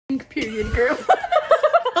period group.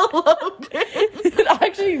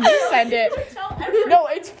 Actually, you send it. No,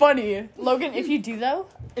 it's funny. Logan, if you do though.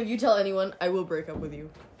 If you tell anyone, I will break up with you.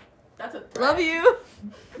 That's a Love you.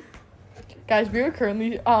 Guys, we are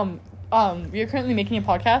currently making a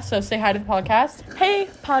podcast, so say hi to the podcast. Hey,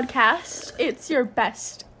 podcast. It's your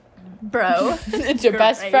best bro. It's your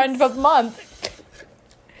best friend of the month.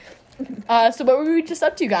 So what were we just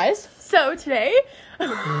up to, guys? So today,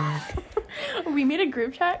 we made a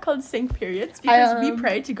group chat called Sync Periods because we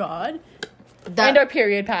pray to God. And our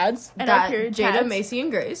period pads. And our period Jada, pads. Macy,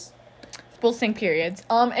 and Grace. We'll sync periods.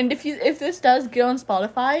 And if this does get on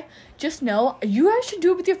Spotify, just know you guys should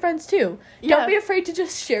do it with your friends too. Yeah. Don't be afraid to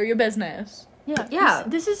just share your business. Yeah.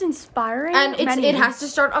 This is inspiring. And it has to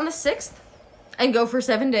start on the 6th and go for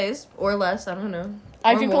 7 days or less. I don't know.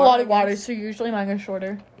 I Or drink more, a lot I of water, guess. so usually mine are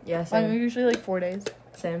shorter. Yeah, Mine are same. usually like 4 days.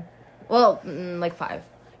 Same. Well, like 5.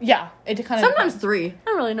 Yeah, it kind of Sometimes 3. I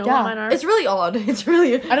don't really know Yeah. what mine are. It's really odd. It's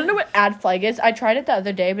really. I don't know what ad flag is. I tried it the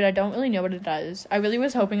other day, but I don't really know what it does. I really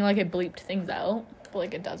was hoping like it bleeped things out, but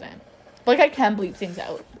like it doesn't. Like I can bleep things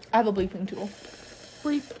out. I have a bleeping tool.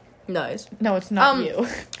 Bleep. Nice. No, it's not you.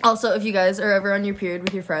 Also, if you guys are ever on your period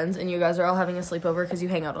with your friends and you guys are all having a sleepover because you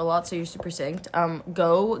hang out a lot, so you're super synced,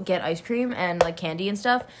 go get ice cream and like candy and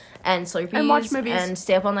stuff and Slurpees And watch movies. and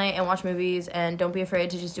stay up all night and watch movies, and don't be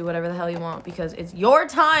afraid to just do whatever the hell you want because it's your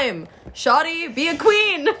time. Shoddy, be a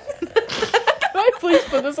queen. Can I please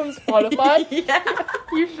put this on Spotify? Yeah.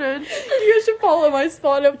 You should. You guys should follow my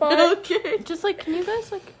Spotify. Okay. Just like, can you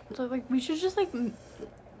guys like we should just like,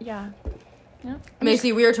 yeah. Yeah.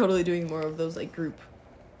 Macy, we are totally doing more of those like group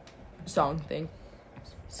song thing.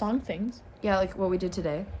 Song things. Yeah, like what we did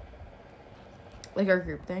today. Like our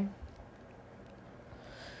group thing.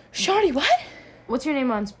 Shoddy, what? What's your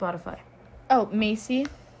name on Spotify? Oh, Macy.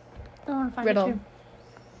 I want to find Riddle. it too.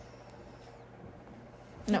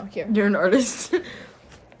 No, here. You're an artist.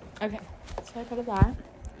 Okay. So I go to that.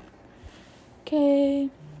 Okay.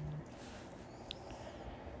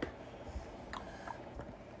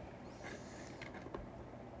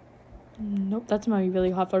 Nope, that's my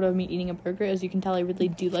really hot photo of me eating a burger. As you can tell, I really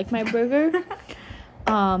do like my burger.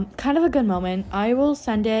 Kind of a good moment. I will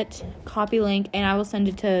send it, copy link, and I will send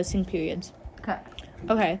it to Sync Periods. Okay.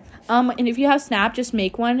 Okay. And if you have Snap, just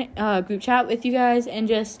make one group chat with you guys, and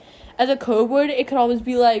just as a code word, it could always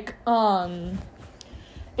be like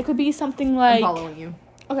it could be something like I'm following you.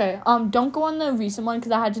 okay. Don't go on the recent one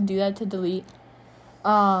because I had to do that to delete.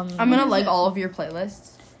 I'm gonna like all of your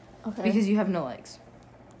playlists Okay. because you have no likes.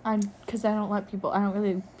 Because I don't let people.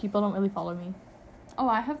 People don't really follow me. Oh,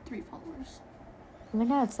 I have 3 followers. I think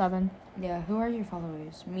I had 7. Yeah, who are your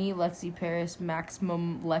followers? Me, Lexi, Paris,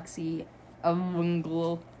 Maximum, Lexi,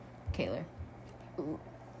 Avungl, Kaylor.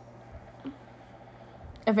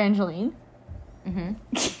 Evangeline.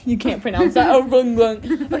 Mm-hmm. You can't pronounce that.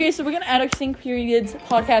 Okay, so we're gonna add our Sync Periods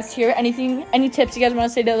podcast here. Any tips you guys want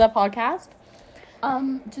to say to that podcast?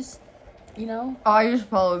 Just, you know, Oh, I just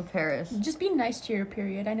followed Paris. just be nice to your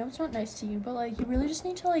period. I know it's not nice to you, but like you really just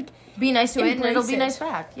need to like Be nice to it, and it'll Embrace be it. nice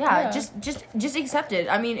back. Yeah, Yeah. just accept it.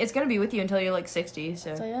 I mean, it's gonna be with you until you're like 60,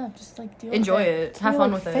 so so yeah, just like deal enjoy with it. Have You're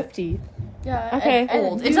fun like with 50. it. Yeah. Okay. And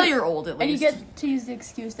Old you- until you're old at least. And you get to use the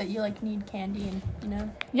excuse that you like need candy and you know.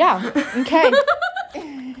 Yeah. Okay.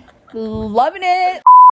 Loving it.